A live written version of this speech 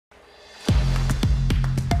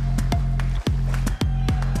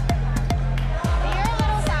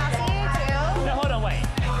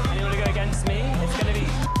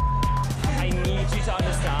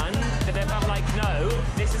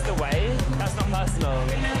personal.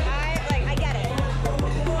 I get it. I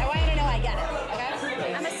want you to know I get it,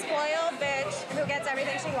 okay? I'm a spoiled bitch who gets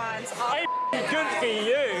everything she wants. Good for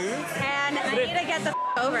you. And I need to get the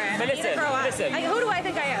over it. But listen, listen. Who do I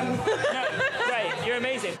think I am? No, great, you're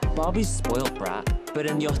amazing. Barbie's spoiled brat, but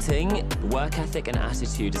in yachting, work ethic and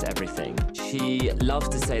attitude is everything. She loves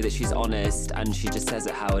to say that she's honest and she just says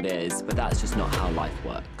it how it is, but that's just not how life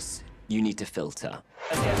works. You need to filter.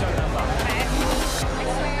 Let's get your number. Okay. I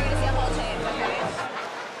swear you're gonna see a whole change, okay?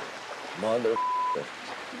 Mother.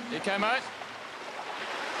 You okay, mate?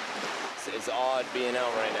 It's odd being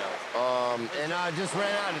out right now. And I just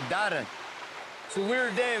ran out of data. It's a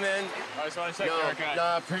weird day, man. I just want to check you're okay. No,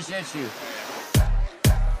 I appreciate you.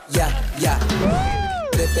 Ya.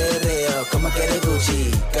 De perreo, como quiere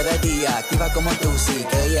Gucci. Cada día activa como Tusi.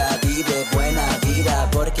 Que ella vive buena vida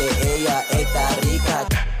porque ella está rica.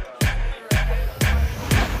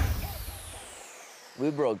 We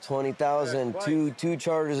broke 20,000, two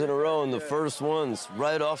charters in a row, and the first one's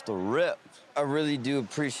right off the rip. I really do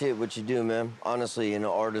appreciate what you do, man. Honestly, in an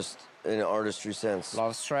artistry sense. A lot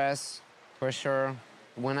of stress, pressure.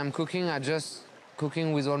 When I'm cooking, I just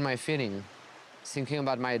cooking with all my feeling. Thinking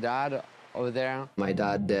about my dad over there. My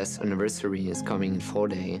dad's anniversary is coming in 4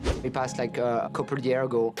 days. We passed like a couple of years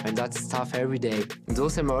ago, and that's tough every day.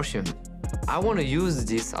 Those emotions. I want to use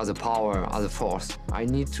this as a power, as a force. I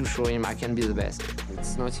need to show him I can be the best.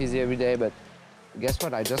 It's not easy every day, but guess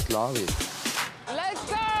what? I just love it. Let's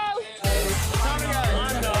go!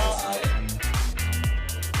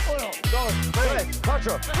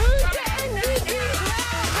 Contra.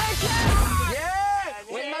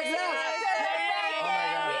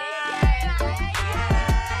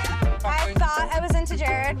 I thought I was into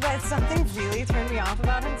Jared, but something really turned me off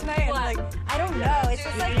about him tonight. And like, I don't know. It's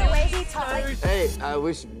just like the way he talks. Hey, I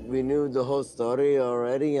wish we knew the whole story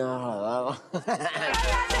already. We're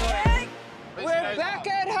back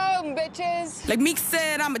at home, bitches. Like Meek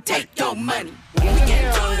said, I'ma take your money. We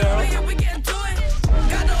get to it, we get to it.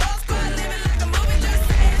 Got the whole squad living like a movie, just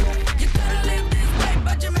saying. You could've lived this way,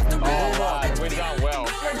 but you missed the Oh my, we've done well.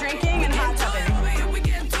 We're drinking and hot tubbing.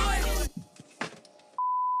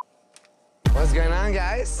 What's going on,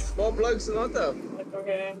 guys? More blokes than other.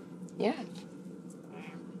 Okay. Yeah.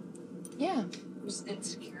 Yeah. I'm just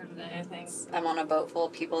insecure today, I think. I'm on a boat full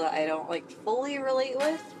of people that I don't, like, fully relate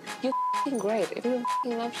with. You're f***ing great. Everyone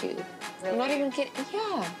f***ing loves you. I'm not even kidding.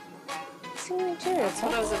 Yeah. See me too. That's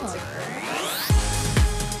what I was insecure.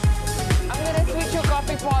 I'm gonna switch your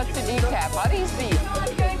coffee pods to decaf. How do you see?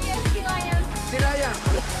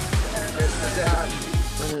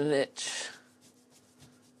 I'm an itch.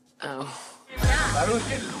 Ow.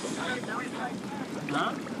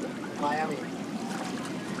 Miami.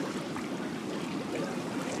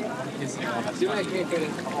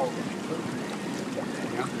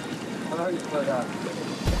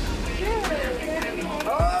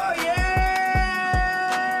 Oh, yeah!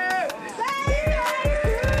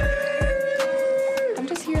 I'm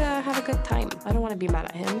just here to have a good time. I don't want to be mad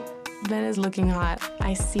at him. Ben is looking hot.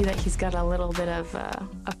 I see that he's got a little bit of a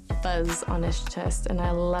fuzz on his chest, and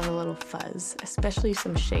I love a little fuzz, especially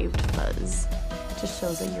some shaved fuzz. It just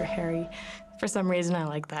shows that you're hairy. For some reason, I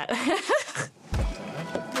like that.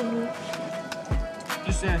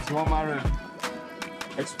 Just saying, if you want my room,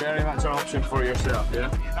 experiment's an option for yourself,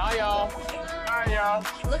 yeah? Hi, y'all. Hi, y'all.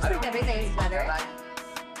 Looks like everything's better.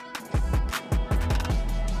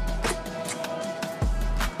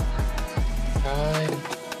 Hi.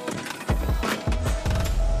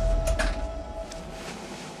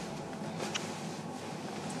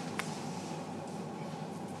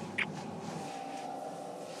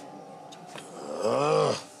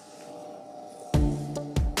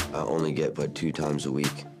 I only get but 2 times a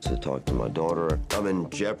week to talk to my daughter. I'm in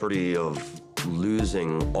jeopardy of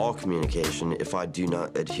losing all communication if I do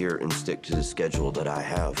not adhere and stick to the schedule that I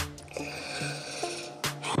have.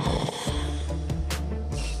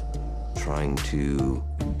 Trying to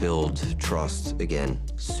build trust again.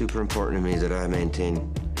 Super important to me that I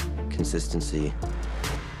maintain consistency.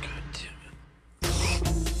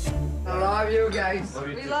 I love you guys.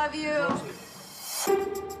 We love you.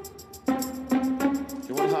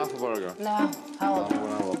 You want half a burger? No, help. You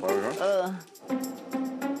want half a burger?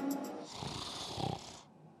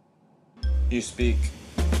 You speak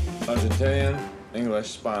Argentinian, English,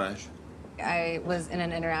 Spanish. I was in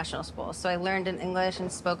an international school, so I learned in English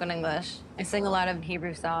and spoke in English. I sing a lot of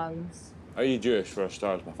Hebrew songs. Are you Jewish, for a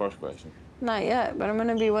start, is my first question. Not yet, but I'm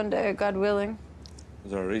gonna be one day, God willing.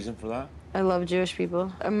 Is there a reason for that? I love Jewish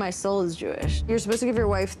people, and my soul is Jewish. You're supposed to give your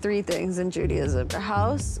wife 3 things in Judaism: a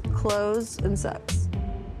house, clothes, and sex.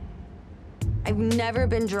 I've never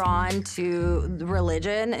been drawn to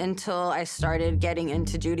religion until I started getting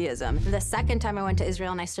into Judaism. The second time I went to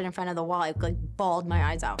Israel and I stood in front of the wall, I like bawled my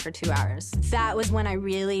eyes out for 2 hours. That was when I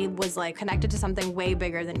really was like connected to something way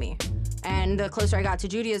bigger than me. And the closer I got to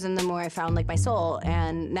Judaism, the more I found like my soul.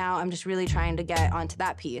 And now I'm just really trying to get onto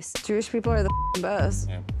that piece. Jewish people are the best,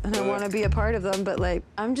 and I want to be a part of them, but like,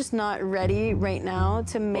 I'm just not ready right now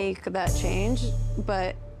to make that change,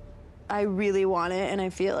 but I really want it and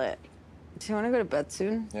I feel it. Do you want to go to bed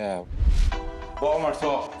soon? Yeah. Bottom or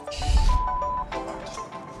top?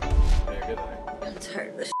 Very good, I'm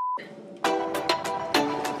tired of this.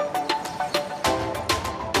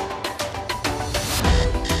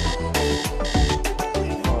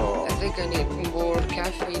 I think I need more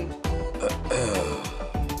caffeine.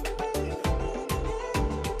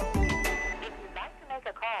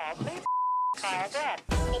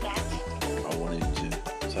 I wanted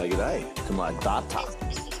to say good day to my data.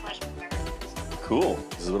 Cool.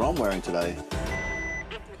 This is what I'm wearing today. If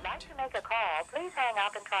you'd like to make a call, please hang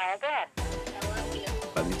up and try again. I love you.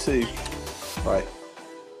 Love you too. Bye.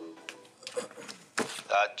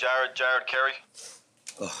 Jared Kerry.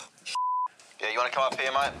 Ugh. Yeah, you want to come up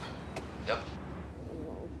here, mate? Yep.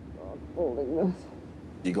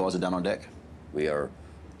 You guys are done on deck? We are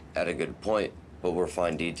at a good point, but we're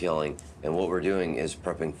fine detailing, and what we're doing is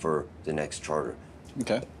prepping for the next charter.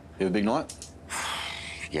 Okay. You have a big night?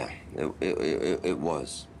 Yeah, it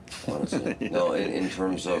was, honestly. No, in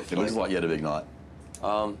terms of... It looks like you had a big night.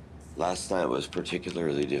 Last night was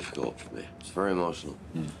particularly difficult for me. It's very emotional.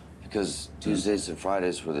 Because Tuesdays and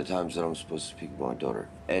Fridays were the times that I'm supposed to speak with my daughter.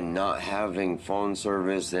 And not having phone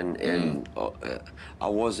service and I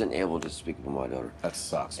wasn't able to speak with my daughter. That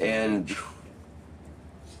sucks, man. And...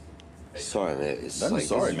 Sorry, man. It's Don't be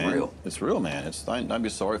sorry, it's man. real. It's real, man. Don't be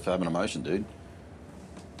sorry for having emotion, dude.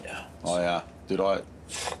 Yeah.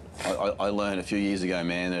 I learned a few years ago,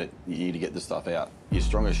 man, that you need to get this stuff out. You're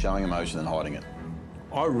stronger showing emotion than hiding it.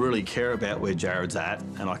 I really care about where Jared's at,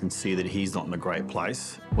 and I can see that he's not in a great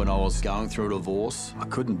place. When I was going through a divorce, I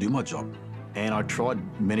couldn't do my job. And I tried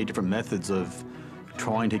many different methods of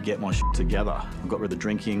trying to get my shit together. I got rid of the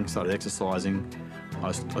drinking, started exercising.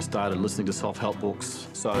 I started listening to self-help books,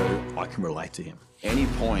 so I can relate to him. Any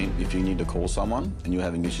point, if you need to call someone and you're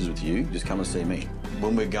having issues with you, just come and see me.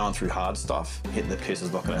 When we're going through hard stuff, hitting the piss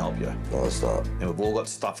is not going to help you. No, it's not. And we've all got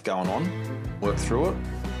stuff going on, work through it.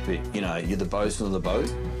 But, you know, you're the bosun of the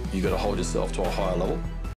boat. You've got to hold yourself to a higher level.